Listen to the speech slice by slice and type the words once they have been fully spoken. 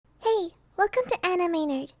Anime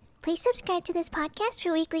Nerd. Please subscribe to this podcast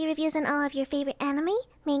for weekly reviews on all of your favorite anime,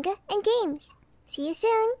 manga, and games. See you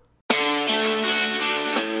soon!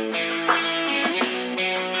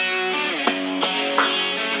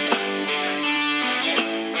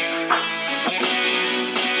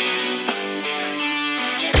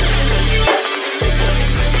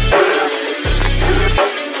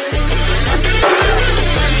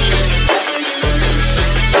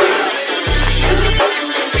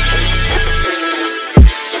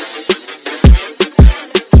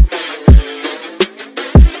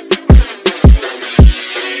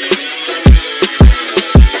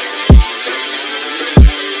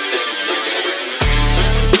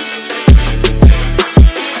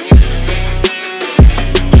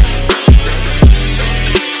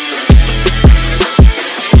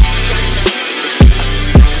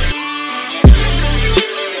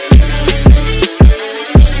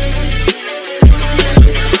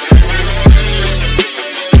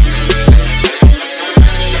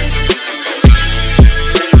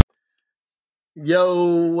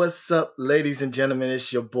 Yo, what's up, ladies and gentlemen?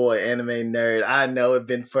 It's your boy, Anime Nerd. I know it's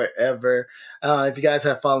been forever. If you guys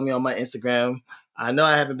have followed me on my Instagram, I know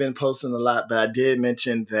I haven't been posting a lot, but I did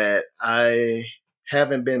mention that I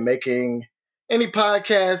haven't been making any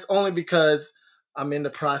podcasts only because I'm in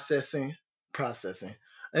the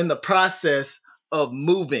in the process of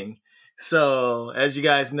moving. So, as you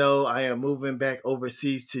guys know, I am moving back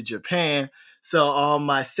overseas to Japan. So all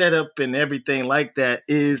my setup and everything like that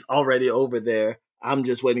is already over there. I'm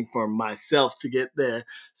just waiting for myself to get there.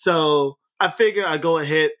 So I figure I go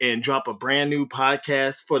ahead and drop a brand new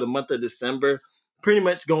podcast for the month of December, pretty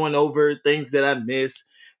much going over things that I missed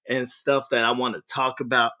and stuff that I want to talk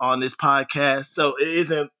about on this podcast. So it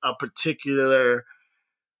isn't a particular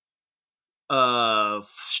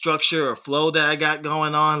structure or flow that I got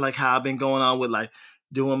going on, like how I've been going on with like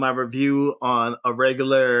doing my review on a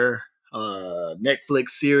regular Netflix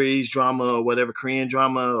series, drama, or whatever, Korean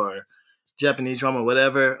drama or Japanese drama,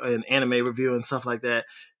 whatever, an anime review and stuff like that.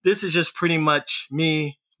 This is just pretty much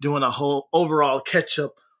me doing a whole overall catch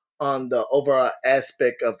up on the overall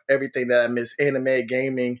aspect of everything that I miss, anime,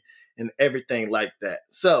 gaming, and everything like that.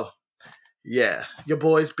 So yeah, your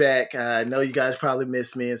boy's back. I know you guys probably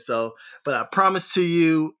missed me, and so, but I promise to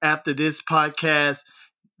you, after this podcast,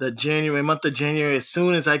 the month of January, as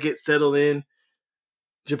soon as I get settled in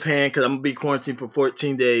Japan, because I'm gonna be quarantined for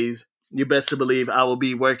 14 days, you best to believe I will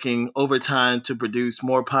be working overtime to produce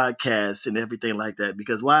more podcasts and everything like that.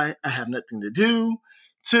 Because why? I have nothing to do.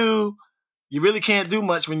 Two, you really can't do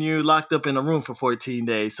much when you're locked up in a room for 14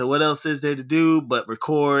 days. So what else is there to do but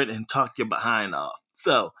record and talk your behind off?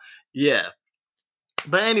 So yeah.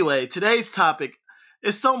 But anyway, today's topic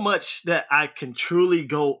is so much that I can truly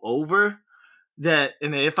go over that,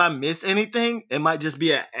 and if I miss anything, it might just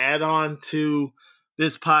be an add-on to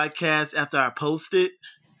this podcast after I post it.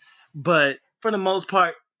 But for the most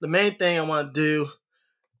part, the main thing I want to do,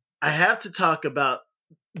 I have to talk about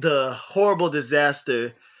the horrible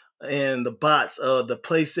disaster and the bots of the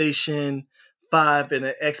PlayStation 5 and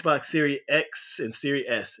the Xbox Series X and Series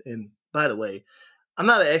S. And by the way, I'm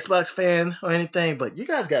not an Xbox fan or anything, but you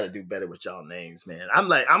guys got to do better with y'all names, man.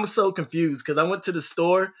 I'm so confused because I went to the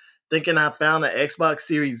store thinking I found an Xbox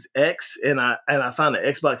Series X and I found an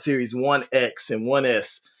Xbox Series One X and One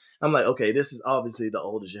S. I'm like, okay, this is obviously the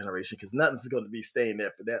older generation because nothing's going to be staying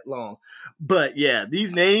there for that long. But yeah,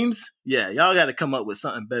 these names, yeah, y'all got to come up with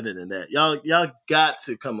something better than that. Y'all got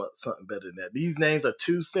to come up with something better than that. These names are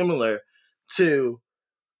too similar to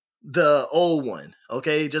the old one,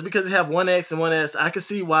 okay? Just because they have one X and one S, I can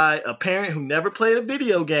see why a parent who never played a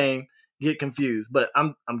video game get confused. But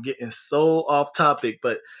I'm getting so off topic,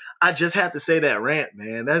 but I just have to say that rant,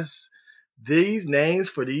 man. That's these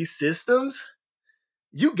names for these systems.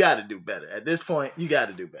 You got to do better. At this point, you got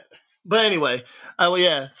to do better. But anyway, well,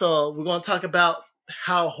 yeah. So we're gonna talk about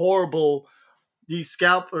how horrible these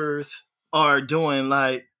scalpers are doing,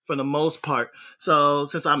 like for the most part. So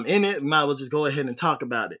since I'm in it, might as well just go ahead and talk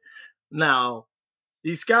about it. Now,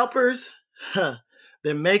 these scalpers,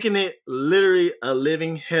 they're making it literally a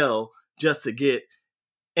living hell just to get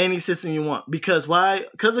any system you want. Because why?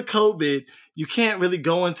 Because of COVID, you can't really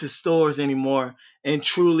go into stores anymore and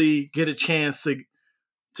truly get a chance to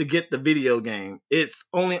get the video game. It's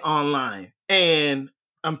only online. And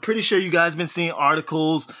I'm pretty sure you guys been seeing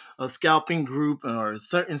articles of scalping group or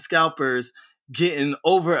certain scalpers getting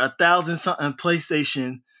over 1,000 something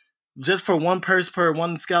PlayStation just for one person per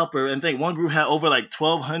one scalper. And I think one group had over like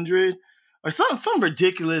 1,200 or some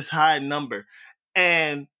ridiculous high number.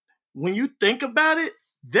 And when you think about it,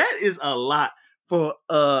 that is a lot for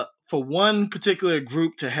one particular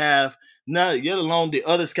group to have not yet alone the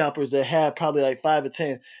other scalpers that have probably like 5 or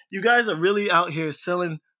 10. You guys are really out here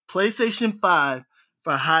selling PlayStation 5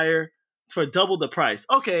 for higher, for double the price.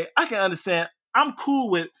 Okay, I can understand. I'm cool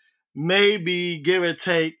with maybe give or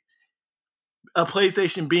take a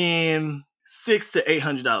PlayStation being $600 to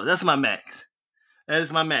 $800. That's my max. That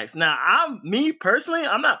is my max. Now, me personally,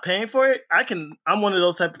 I'm not paying for it. I'm one of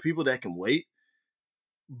those type of people that can wait.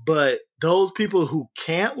 But those people who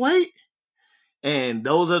can't wait, and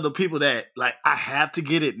those are the people that like I have to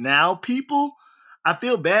get it now, people, I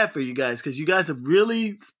feel bad for you guys because you guys are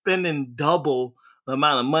really spending double the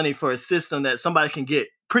amount of money for a system that somebody can get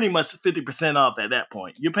pretty much 50% off at that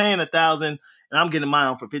point. You're paying $1,000 and I'm getting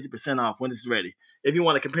mine for 50% off when it's ready. If you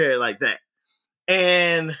want to compare it like that.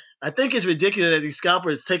 And I think it's ridiculous that these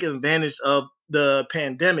scalpers taking advantage of the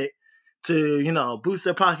pandemic to, boost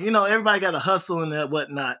their pocket. Everybody got to hustle and that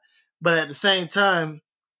whatnot. But at the same time,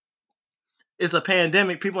 it's a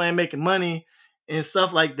pandemic. People ain't making money and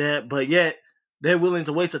stuff like that. But yet they're willing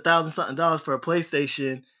to waste $1,000-something for a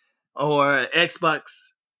PlayStation or an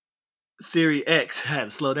Xbox Series X. I had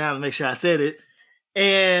to slow down to make sure I said it.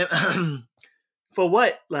 And for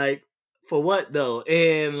what? Like, for what though?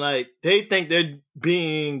 And like, they think they're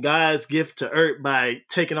being God's gift to earth by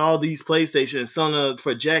taking all these PlayStations and selling them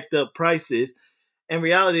for jacked up prices. In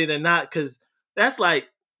reality, they're not, because that's like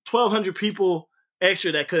 1,200 people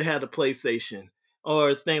extra that could have had a PlayStation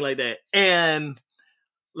or thing like that. And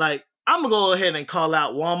like, I'm gonna go ahead and call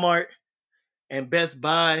out Walmart and Best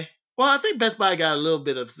Buy. Well, I think Best Buy got a little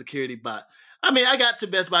bit of security bot. I mean, I got to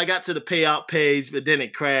Best Buy, I got to the payout page, but then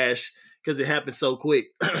it crashed because it happened so quick.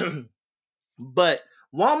 But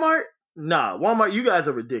Walmart, nah, Walmart, you guys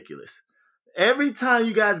are ridiculous. Every time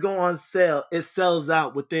you guys go on sale, it sells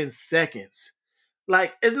out within seconds.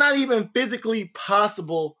 Like, it's not even physically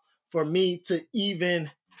possible for me to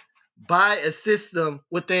even buy a system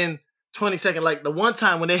within 20 seconds. Like the one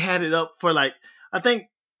time when they had it up for like, I think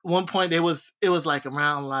one point it was like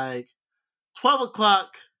around like 12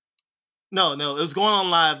 o'clock. No, it was going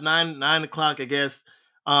on live 9 o'clock, I guess,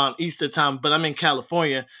 Easter time. But I'm in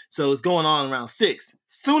California, so it was going on around 6.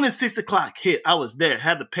 Soon as 6 o'clock hit, I was there,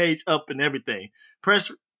 had the page up and everything.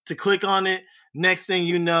 Press to click on it. Next thing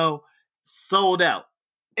you know, sold out.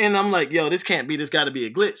 And I'm like, yo, this can't be. This got to be a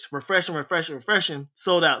glitch. Refreshing,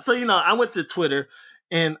 sold out. So I went to Twitter,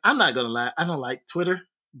 and I'm not gonna lie, I don't like Twitter,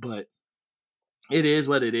 but it is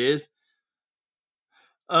what it is.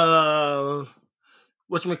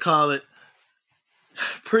 Whatchamacallit?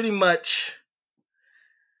 Pretty much,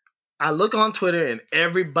 I look on Twitter and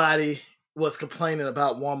everybody was complaining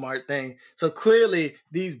about Walmart thing. So clearly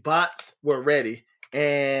these bots were ready,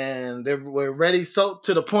 and they were ready so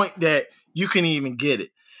to the point that you can even get it.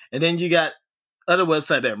 And then you got other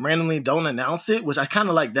websites that randomly don't announce it, which I kind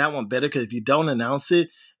of like that one better because if you don't announce it,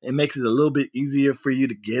 it makes it a little bit easier for you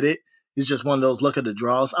to get it. It's just one of those luck of the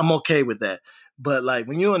draws. I'm okay with that. But like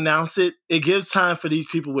when you announce it, it gives time for these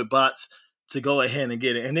people with bots to go ahead and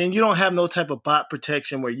get it. And then you don't have no type of bot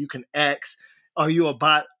protection where you can ask, are you a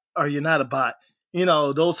bot? Are you not a bot?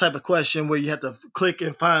 Those type of question where you have to click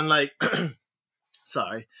and find like,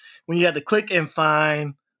 sorry, when you have to click and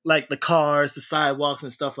find like the cars, the sidewalks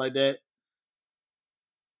and stuff like that.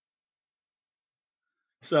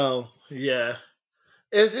 So yeah,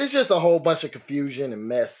 it's just a whole bunch of confusion and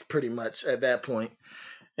mess pretty much at that point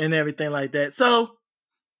and everything like that. So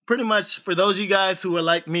pretty much for those of you guys who are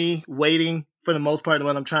like me, waiting, for the most part,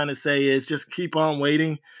 what I'm trying to say is just keep on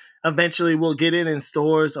waiting. Eventually, we'll get it in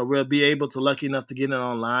stores or we'll be able to lucky enough to get it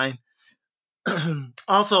online.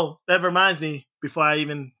 Also, that reminds me, before I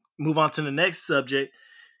even move on to the next subject,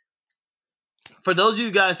 for those of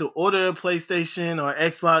you guys who order a PlayStation or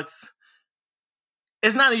Xbox,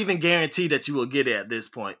 it's not even guaranteed that you will get it at this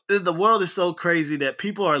point. The world is so crazy that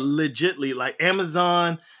people are legitly like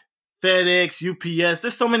Amazon, FedEx, UPS.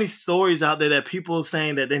 There's so many stories out there that people are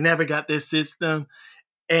saying that they never got their system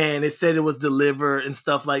and it said it was delivered and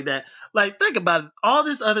stuff like that. Like, think about it. All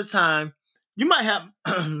this other time, you might have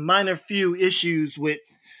minor few issues with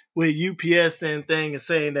UPS and thing and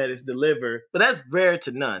saying that it's delivered, but that's rare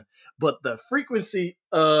to none. But the frequency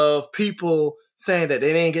of people saying that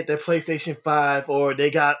they didn't get their PlayStation 5 or they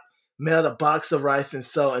got mailed a box of rice and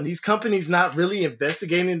so, and these companies not really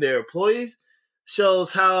investigating their employees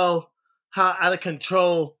shows how out of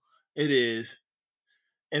control it is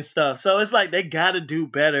and stuff. So it's like they got to do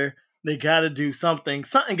better. They got to do something.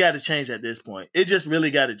 Something got to change at this point. It just really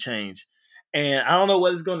got to change. And I don't know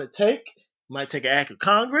what it's going to take. Might take an act of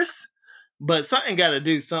Congress, but something got to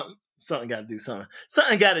do something. Something got to do something.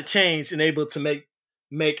 Something got to change and able to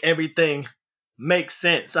make everything make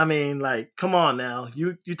sense. I mean, like, come on now.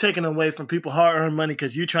 You taking away from people hard-earned money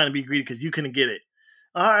because you trying to be greedy because you couldn't get it.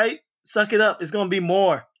 All right, suck it up. It's going to be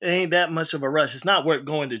more. It ain't that much of a rush. It's not worth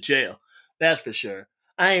going to jail. That's for sure.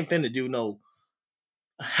 I ain't finna do no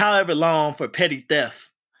however long for petty theft,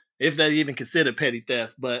 if they even consider petty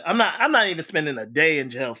theft. But I'm not even spending a day in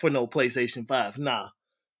jail for no PlayStation 5. Nah.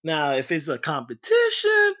 Now, if it's a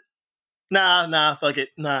competition, nah, fuck it.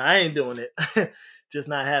 Nah, I ain't doing it. Just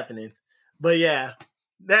not happening. But yeah,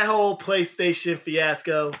 that whole PlayStation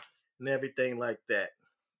fiasco and everything like that.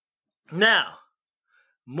 Now,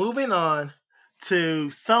 moving on to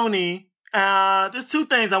Sony. There's two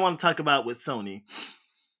things I want to talk about with Sony.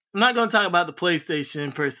 I'm not going to talk about the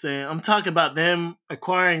PlayStation per se. I'm talking about them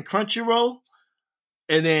acquiring Crunchyroll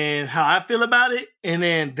and then how I feel about it, and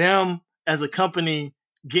then them as a company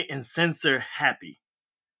getting censor happy.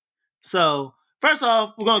 So, first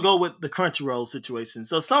off, we're going to go with the Crunchyroll situation.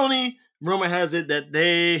 So, Sony, rumor has it that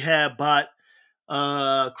they have bought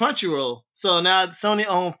Crunchyroll. So, now Sony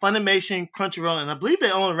owns Funimation, Crunchyroll, and I believe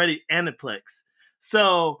they own already Aniplex.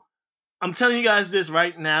 So, I'm telling you guys this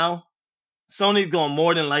right now. Sony's going to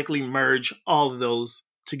more than likely merge all of those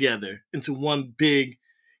together into one big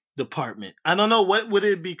department. I don't know what would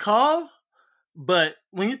it be called, but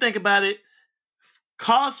when you think about it,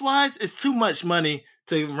 cost-wise, it's too much money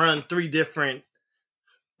to run three different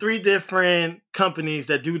companies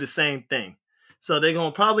that do the same thing. So they're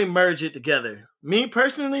going to probably merge it together. Me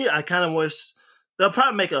personally, I kind of wish they'll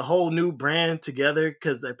probably make a whole new brand together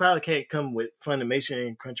because they probably can't come with Funimation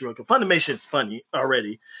and Crunchyroll. Because Funimation is funny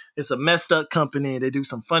already. It's a messed up company. They do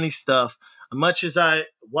some funny stuff. As much as I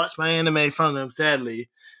watch my anime from them, sadly,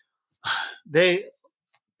 they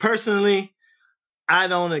personally, I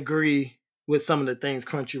don't agree with some of the things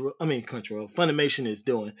Funimation is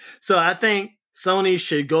doing. So I think Sony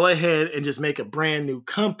should go ahead and just make a brand new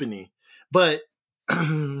company. But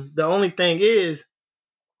the only thing is,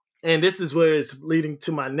 and this is where it's leading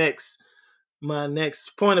to my next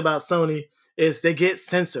point about Sony, is they get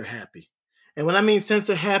censor happy. And when I mean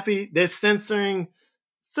censor happy, they're censoring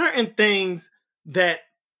certain things that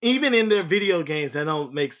even in their video games that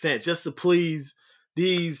don't make sense just to please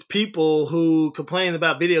these people who complain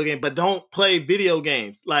about video games but don't play video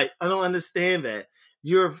games. Like, I don't understand that.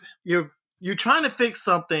 You're trying to fix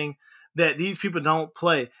something that these people don't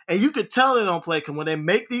play. And you could tell they don't play because when they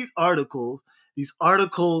make these articles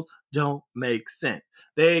don't make sense.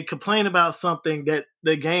 They complain about something that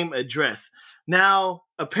the game addressed. Now,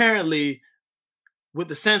 apparently, with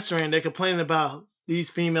the censoring, they're complaining about these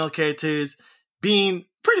female characters being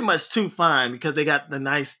pretty much too fine because they got the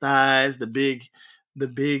nice thighs, the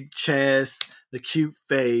big chest, the cute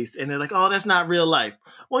face, and they're like, oh, that's not real life.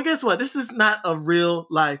 Well, guess what? This is not a real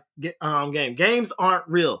life game. Games aren't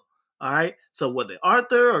real. All right. So what the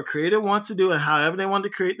author or creator wants to do and however they want to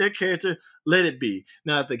create their character, let it be.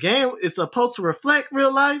 Now, if the game is supposed to reflect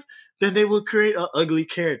real life, then they will create an ugly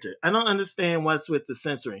character. I don't understand what's with the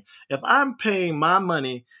censoring. If I'm paying my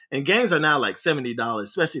money, and games are now like $70,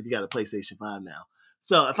 especially if you got a PlayStation 5 now.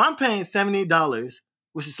 So if I'm paying $70,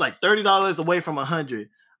 which is like $30 away from $100,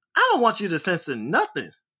 I don't want you to censor nothing.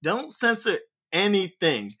 Don't censor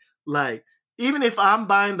anything. Like, even if I'm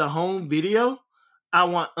buying the home video, I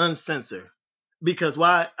want uncensored. Because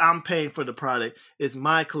why I'm paying for the product is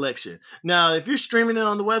my collection. Now, if you're streaming it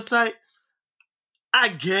on the website, I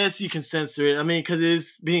guess you can censor it. I mean, because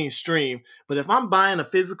it's being streamed. But if I'm buying a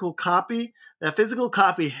physical copy, that physical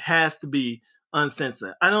copy has to be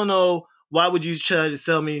uncensored. I don't know why would you try to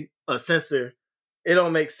sell me a censor. It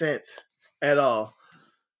don't make sense at all.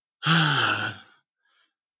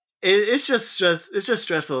 It's just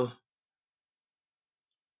stressful,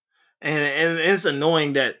 and it's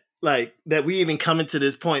annoying that we even coming to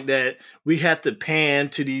this point that we have to pan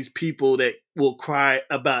to these people that will cry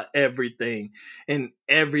about everything and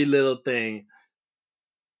every little thing.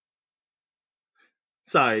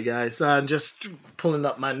 Sorry, guys. I'm just pulling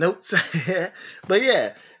up my notes. But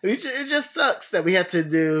yeah, it just sucks that we have to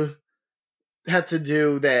do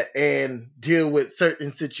that and deal with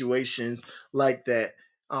certain situations like that.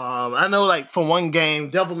 I know, like, for one game,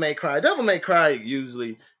 Devil May Cry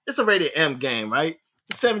usually, it's a rated M game, right?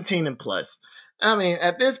 17 and plus. I mean,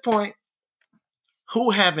 at this point, who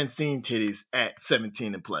haven't seen titties at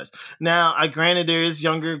 17 and plus? Now, I granted there is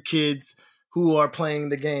younger kids who are playing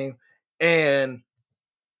the game, and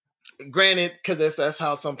granted, because that's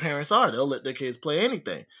how some parents are. They'll let their kids play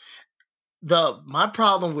anything. My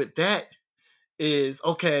problem with that is,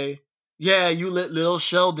 okay, yeah, you let little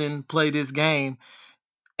Sheldon play this game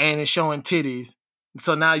and it's showing titties.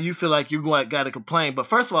 So now you feel like you got to complain. But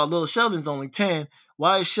first of all, little Sheldon's only 10.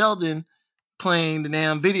 Why is Sheldon playing the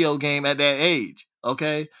damn video game at that age.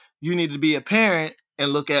 Okay, you need to be a parent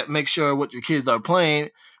and make sure what your kids are playing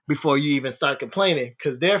before you even start complaining,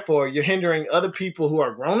 because therefore you're hindering other people who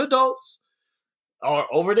are grown adults or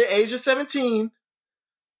over the age of 17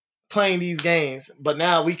 playing these games. But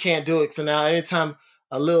now we can't do it. So now anytime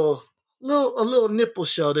a little nipple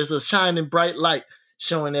show, there's a shining bright light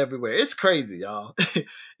showing everywhere. It's crazy, y'all. It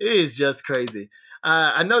is just crazy.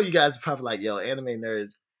 I know you guys are probably like, yo, anime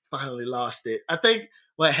nerds finally lost it. I think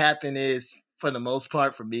what happened is, for the most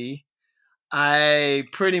part, for me, I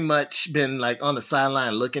pretty much been like on the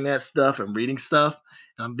sideline looking at stuff and reading stuff.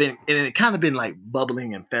 And it kind of been like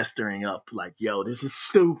bubbling and festering up, like, yo, this is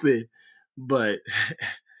stupid. But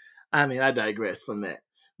I mean, I digress from that.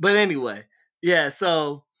 But anyway, yeah,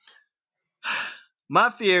 so my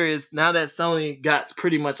fear is now that Sony got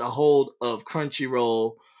pretty much a hold of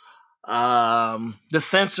Crunchyroll, the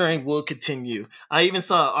censoring will continue. I even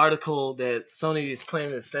saw an article that Sony is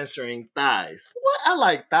planning on censoring thighs. What? I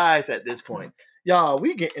like thighs at this point. Y'all,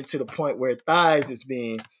 we getting to the point where thighs is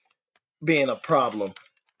being a problem.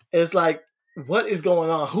 It's like, what is going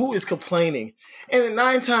on? Who is complaining? And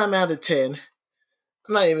 9 times out of 10,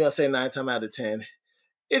 I'm not even gonna say 9 times out of 10.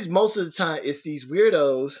 It's most of the time it's these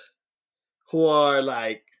weirdos who are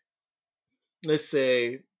like, let's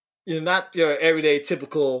say, you're not your everyday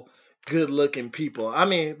typical good looking people. I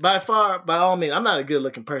mean, by all means, I'm not a good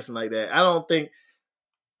looking person like that. I don't think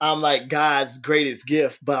I'm like God's greatest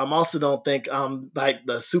gift, but I also don't think I'm like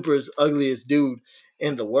the super ugliest dude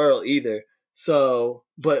in the world either. So,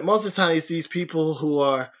 but most of the time it's these people who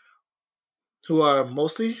are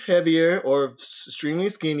mostly heavier or extremely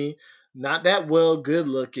skinny, not that well good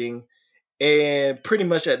looking, and pretty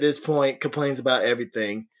much at this point complains about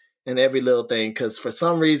everything and every little thing, because for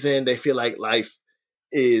some reason they feel like life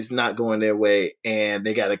is not going their way and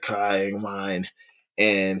they got to cry and whine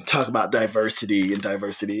and talk about diversity.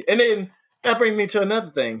 And then that brings me to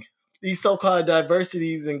another thing. These so-called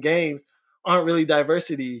diversities in games aren't really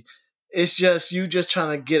diversity. It's just you just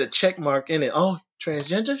trying to get a check mark in it. Oh,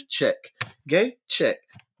 transgender? Check. Gay? Check.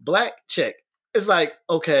 Black? Check. It's like,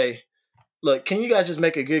 okay, look, can you guys just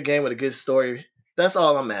make a good game with a good story? That's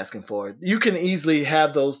all I'm asking for. You can easily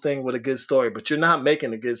have those things with a good story, but you're not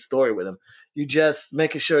making a good story with them. You just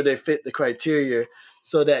making sure they fit the criteria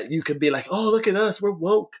so that you could be like, oh, look at us. We're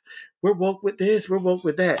woke. We're woke with this. We're woke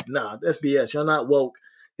with that. Nah, that's BS. You're not woke.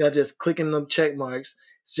 You're just clicking them check marks.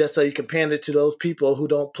 It's just so you can pander to those people who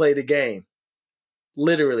don't play the game.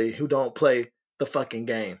 Literally, who don't play the fucking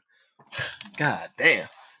game. God damn.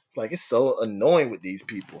 Like, it's so annoying with these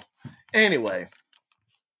people. Anyway,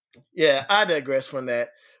 yeah, I digress from that.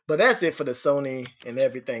 But that's it for the Sony and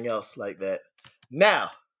everything else like that.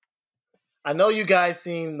 Now, I know you guys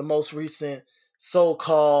seen the most recent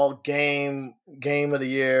so-called game of the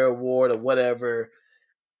year award or whatever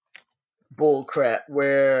bull crap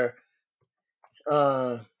where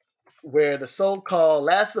the so-called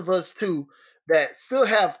Last of Us 2 that still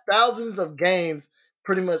have thousands of games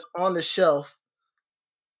pretty much on the shelf,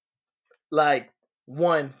 like,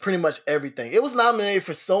 won pretty much everything. It was nominated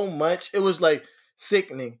for so much, it was like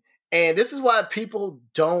sickening. And this is why people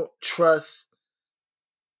don't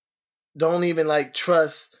even like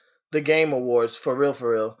trust the game awards, for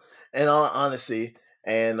real, in all honesty.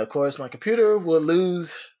 And of course, my computer will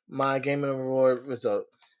lose my game award result.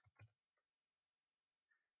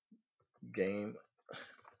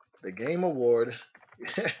 The game award.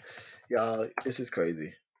 Y'all, this is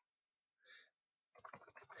crazy.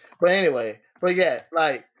 But anyway, yeah,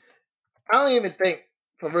 like, I don't even think,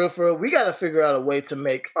 for real, we got to figure out a way to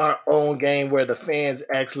make our own game where the fans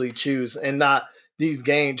actually choose and not these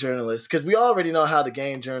game journalists. Because we already know how the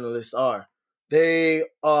game journalists are. They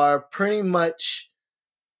are pretty much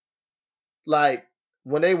like,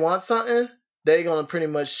 when they want something, they're going to pretty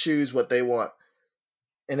much choose what they want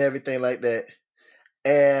and everything like that.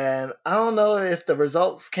 And I don't know if the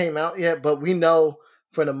results came out yet, but we know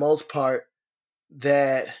for the most part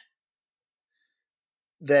that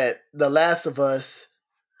The Last of Us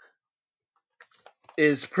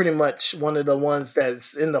is pretty much one of the ones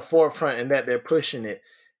that's in the forefront and that they're pushing it.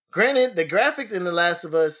 Granted, the graphics in The Last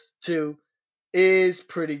of Us 2 is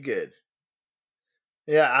pretty good.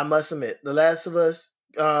 Yeah, I must admit, The Last of Us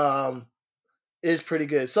is pretty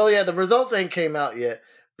good. So yeah, the results ain't came out yet.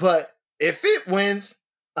 But if it wins,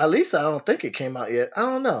 at least I don't think it came out yet. I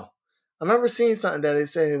don't know. I remember seeing something that they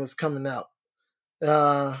said it was coming out.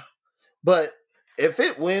 But if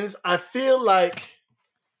it wins, I feel like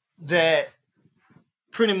that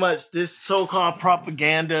pretty much this so-called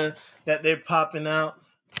propaganda that they're popping out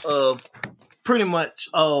of pretty much,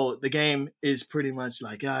 oh, the game is pretty much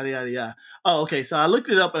like yada yada yada. Oh, okay. So I looked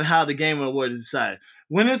it up on how the Game Award is decided.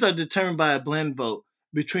 Winners are determined by a blend vote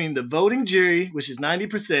between the voting jury, which is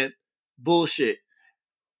 90% bullshit,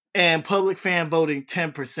 and public fan voting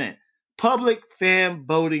 10%. Public fan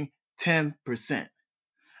voting 10%.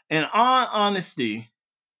 And on honesty,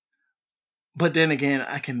 but then again,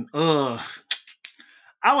 I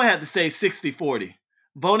would have to say 60-40.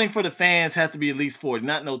 Voting for the fans has to be at least 40,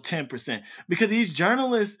 not no 10%. Because these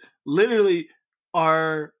journalists literally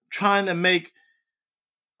are trying to make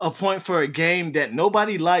a point for a game that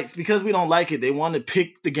nobody likes because we don't like it. They want to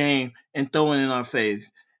pick the game and throw it in our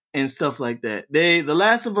face and stuff like that. The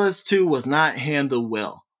Last of Us 2 was not handled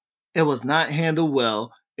well. It was not handled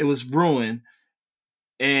well. It was ruined.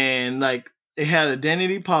 And like it had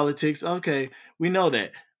identity politics. Okay, we know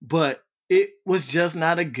that. But it was just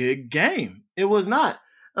not a good game. It was not.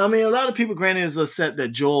 I mean, a lot of people, granted, is upset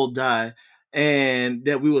that Joel died and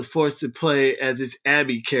that we was forced to play as this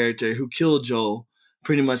Abby character who killed Joel.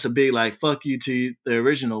 Pretty much a big like fuck you to the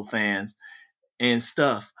original fans and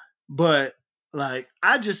stuff. But like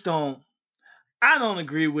I don't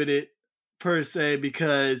agree with it per se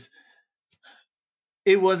because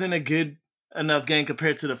it wasn't a good enough game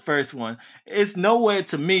compared to the first one. It's nowhere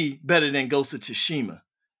to me better than Ghost of Tsushima.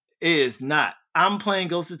 It is not. I'm playing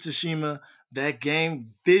Ghost of Tsushima. That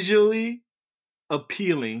game visually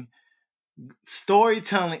appealing.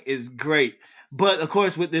 Storytelling is great. But of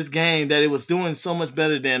course, with this game, that it was doing so much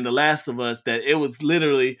better than The Last of Us that it was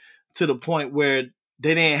literally to the point where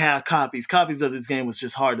they didn't have copies. Copies of this game was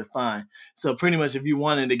just hard to find. So pretty much, if you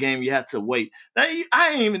wanted the game, you had to wait. I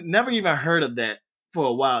ain't never even heard of that for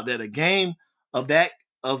a while. That a game of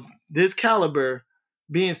this caliber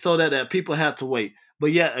being sold that people had to wait.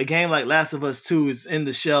 But yet, a game like Last of Us 2 is in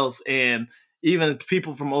the shelves, and even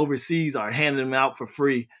people from overseas are handing them out for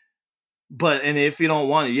free. And if you don't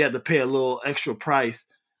want it, you have to pay a little extra price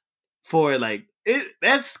for it. Like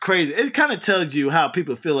that's crazy. It kind of tells you how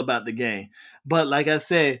people feel about the game. But like I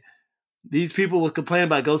said, these people would complain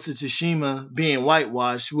about Ghost of Tsushima being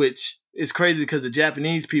whitewashed, which is crazy because the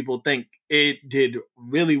Japanese people think it did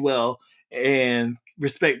really well and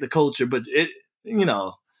respect the culture. But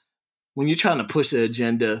when you're trying to push an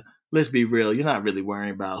agenda, let's be real, you're not really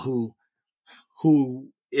worrying about who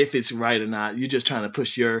if it's right or not. You're just trying to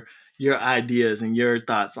push your ideas and your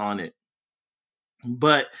thoughts on it.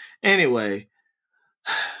 But anyway,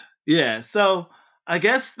 yeah, so I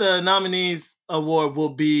guess the nominees award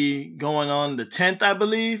will be going on the 10th, I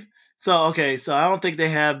believe. So okay, so I don't think they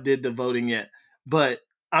did the voting yet. But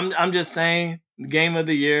I'm just saying game of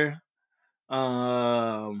the year.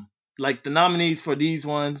 Like the nominees for these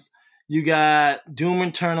ones, you got Doom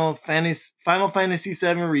Eternal, Final Fantasy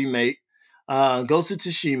VII Remake, Ghost of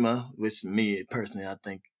Tsushima, which me personally I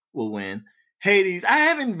think will win. Hades, I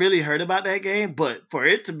haven't really heard about that game, but for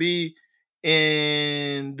it to be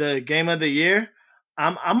in the game of the year,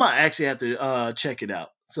 I'm gonna actually have to check it out.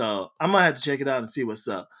 So I'm gonna have to check it out and see what's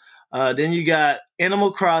up. Then you got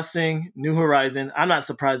Animal Crossing, New Horizon. I'm not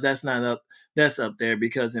surprised that's not up. That's up there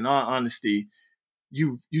because, in all honesty,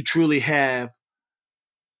 you truly have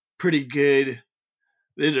pretty good.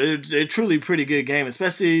 They're truly pretty good game,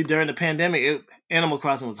 especially during the pandemic. Animal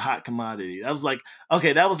Crossing was a hot commodity. That was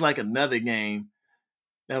like another game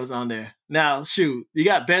that was on there. Now, shoot, you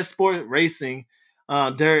got Best Sport Racing,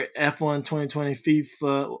 Dirt, F1 2020,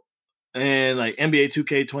 FIFA, and like NBA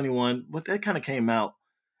 2K21. But that kind of came out.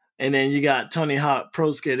 And then you got Tony Hawk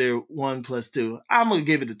Pro Skater 1+2. I'm going to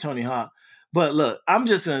give it to Tony Hawk. But look, I'm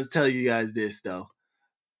just going to tell you guys this, though.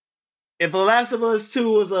 If The Last of Us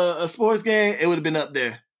 2 was a sports game, it would have been up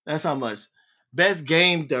there. That's how much. Best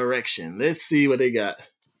game direction. Let's see what they got.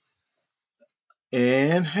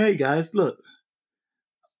 And hey, guys, look.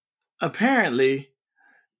 Apparently,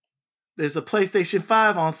 there's a PlayStation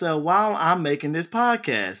 5 on sale while I'm making this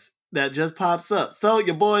podcast. That just pops up. So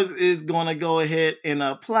your boys is going to go ahead and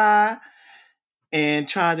apply and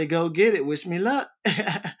try to go get it. Wish me luck.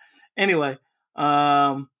 Anyway,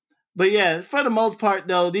 but yeah, for the most part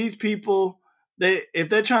though, these people, if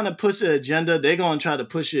they're trying to push an agenda, they're going to try to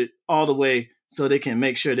push it all the way so they can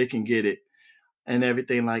make sure they can get it and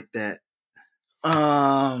everything like that.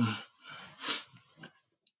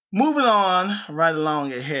 Moving on right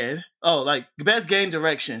along ahead. Oh, like best game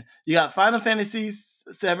direction. You got Final Fantasy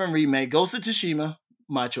VII Remake, Ghost of Tsushima,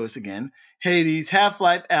 my choice again. Hades,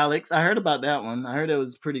 Half-Life Alyx. I heard about that one. I heard it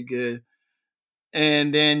was pretty good.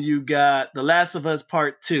 And then you got The Last of Us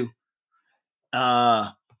Part 2.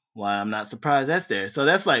 Why I'm not surprised that's there. So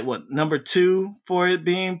that's like what, number 2 for it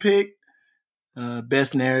being picked?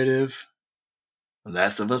 Best narrative. The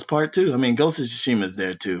Last of Us Part 2. I mean, Ghost of Tsushima is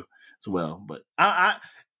there too. as well. But I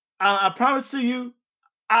promise to you,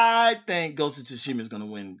 I think Ghost of Tsushima is going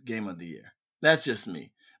to win Game of the Year. That's just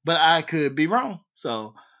me, but I could be wrong.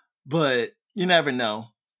 So, but you never know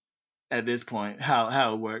at this point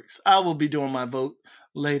how it works. I will be doing my vote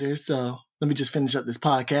later. So let me just finish up this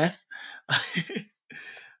podcast.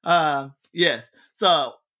 Yes.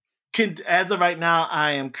 So as of right now,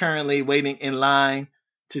 I am currently waiting in line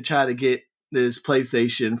to try to get this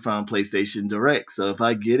PlayStation from PlayStation Direct. So if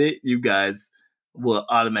I get it, you guys will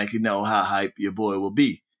automatically know how hype your boy will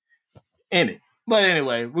be in it. But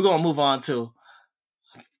anyway, we're gonna move on to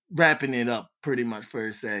wrapping it up pretty much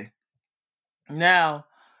per se. Now,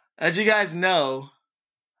 as you guys know,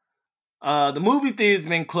 the movie theaters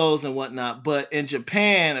been closed and whatnot, but in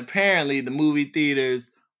Japan, apparently the movie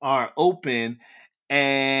theaters are open,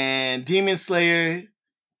 and Demon Slayer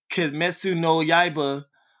Kimetsu no Yaiba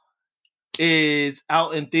is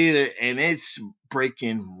out in theater, and it's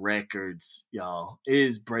breaking records, y'all. It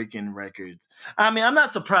is breaking records. I mean, I'm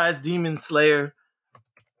not surprised Demon Slayer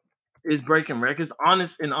is breaking records,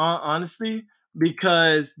 in all honesty,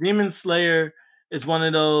 because Demon Slayer is one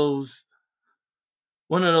of those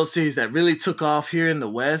series that really took off here in the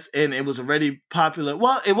West, and it was already popular.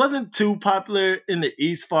 Well, it wasn't too popular in the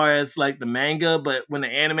East, far as like the manga, but when the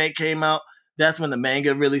anime came out, that's when the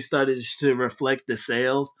manga really started to reflect the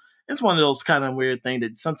sales. It's one of those kind of weird things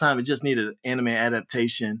that sometimes it just needed an anime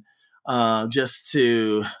adaptation, just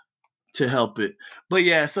to help it. But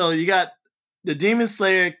yeah, so you got the Demon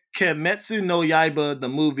Slayer Kimetsu no Yaiba, the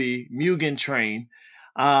movie Mugen Train.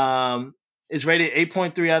 Um, it's rated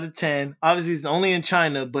 8.3 out of 10. Obviously, it's only in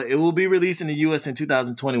China, but it will be released in the US in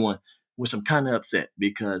 2021, which I'm kind of upset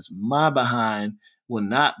because my behind will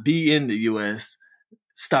not be in the US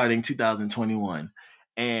starting 2021.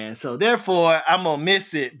 And so therefore I'm gonna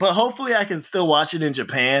miss it. But hopefully I can still watch it in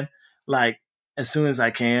Japan, like as soon as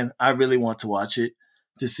I can. I really want to watch it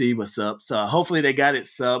to see what's up. So hopefully they got it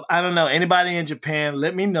sub. I don't know. Anybody in Japan,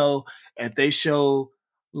 let me know if they show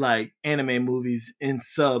like anime movies in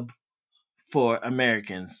sub for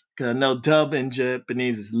Americans. Cause I know dub in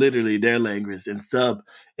Japanese is literally their language, and sub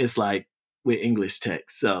is like with English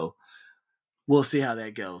text. So we'll see how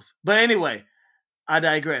that goes. But anyway, I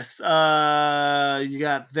digress. You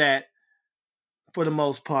got that for the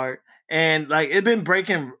most part, and like it's been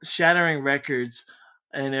breaking, shattering records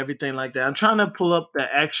and everything like that. I'm trying to pull up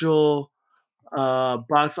the actual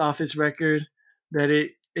box office record that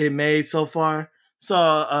it made so far.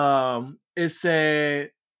 So it's an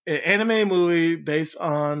anime movie based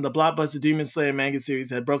on the blockbuster Demon Slayer manga series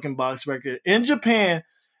had broken box record in Japan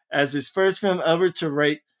as its first film ever to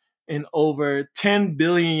rate in over 10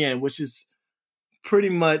 billion yen, which is pretty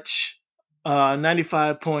much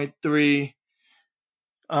 95.3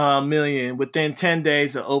 million within 10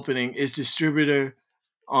 days of opening. Its distributor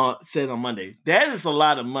said on Monday. That is a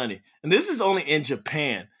lot of money. And this is only in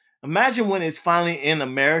Japan. Imagine when it's finally in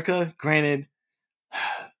America. Granted,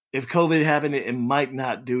 if COVID happened, it might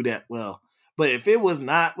not do that well. But if it was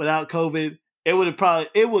not without COVID, it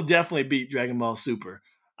would definitely beat Dragon Ball Super.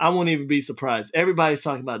 I won't even be surprised. Everybody's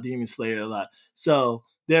talking about Demon Slayer a lot. So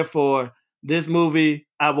therefore, this movie,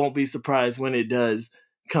 I won't be surprised when it does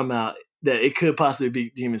come out that it could possibly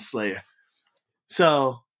beat Demon Slayer.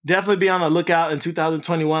 So definitely be on the lookout in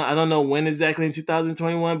 2021. I don't know when exactly in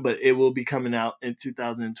 2021, but it will be coming out in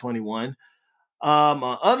 2021.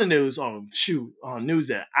 On other news, on news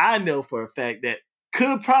that I know for a fact that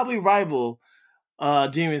could probably rival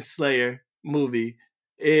Demon Slayer movie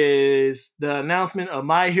is the announcement of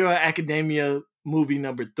My Hero Academia movie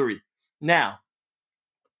number 3. Now,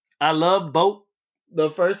 I love both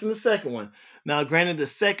the first and the second one. Now, granted, the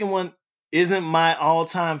second one isn't my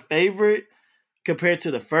all-time favorite compared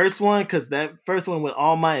to the first one, because that first one with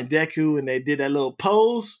All Might and Deku and they did that little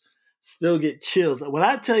pose, still get chills. When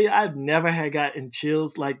I tell you I've never had gotten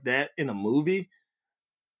chills like that in a movie,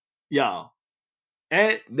 y'all,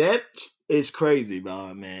 that is crazy,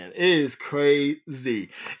 bro, man. It is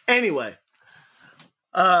crazy. Anyway,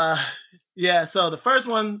 yeah, so the first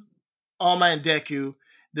one, All Might and Deku.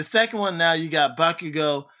 The second one, now you got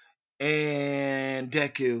Bakugo and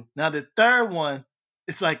Deku. Now the third one,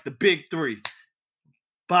 it's like the big three.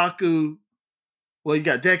 Baku, well, you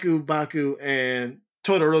got Deku, Baku, and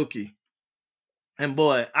Todoroki. And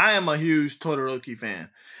boy, I am a huge Todoroki fan.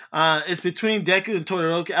 It's between Deku and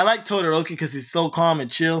Todoroki. I like Todoroki because he's so calm and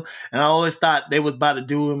chill. And I always thought they was about to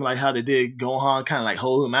do him like how they did Gohan, kind of like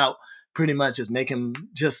hold him out, pretty much just make him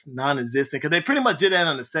just non-existent. Because they pretty much did that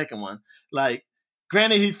on the second one. Like,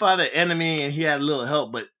 granted, he fought an enemy and he had a little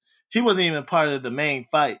help, but he wasn't even part of the main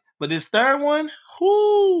fight. But this third one,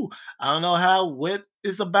 whoo, I don't know what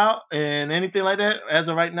it's about and anything like that. As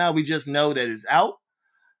of right now, we just know that it's out,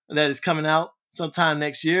 that it's coming out sometime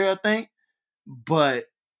next year, I think. But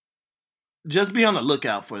just be on the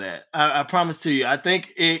lookout for that. I promise to you. I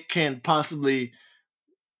think it can possibly,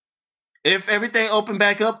 if everything opened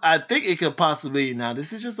back up, I think it could possibly. Now,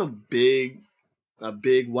 this is just a big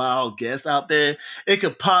wild guess out there. It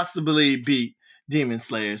could possibly beat Demon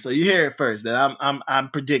Slayer. So you hear it first that I'm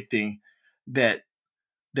predicting that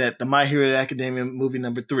the My Hero Academia movie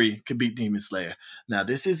number 3 could beat Demon Slayer. Now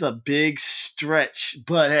this is a big stretch,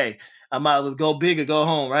 but hey, I might as well go big or go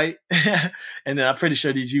home, right? And then I'm pretty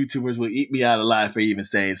sure these YouTubers will eat me out alive for even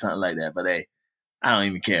saying something like that. But hey, I don't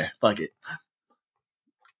even care. Fuck it.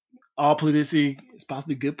 All publicity is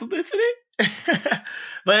possibly good publicity.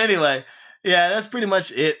 But anyway, yeah, that's pretty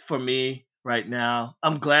much it for me right now.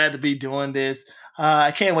 I'm glad to be doing this.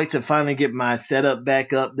 I can't wait to finally get my setup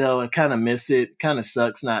back up, though. I kind of miss it. Kind of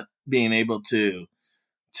sucks not being able to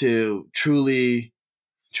truly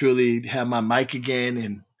have my mic again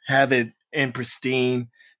and have it in pristine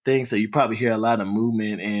thing. So you probably hear a lot of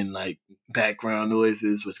movement and like background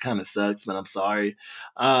noises, which kind of sucks. But I'm sorry.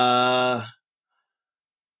 So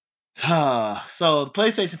the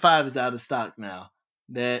PlayStation 5 is out of stock now.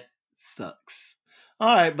 That sucks.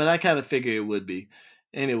 All right, but I kind of figured it would be.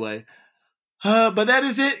 Anyway, but that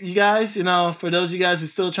is it, you guys. For those of you guys who are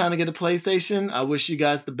still trying to get a PlayStation, I wish you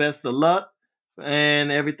guys the best of luck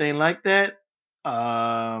and everything like that.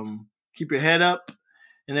 Keep your head up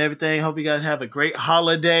and everything. Hope you guys have a great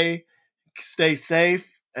holiday. Stay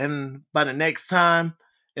safe. And by the next time,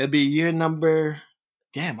 it'll be year number.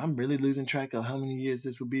 Damn, I'm really losing track of how many years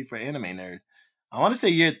this would be for Anime Nerd. I want to say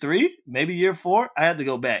year 3, maybe year 4. I have to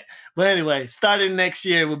go back. But anyway, starting next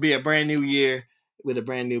year will be a brand new year with a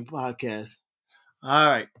brand new podcast.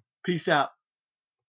 All right. Peace out.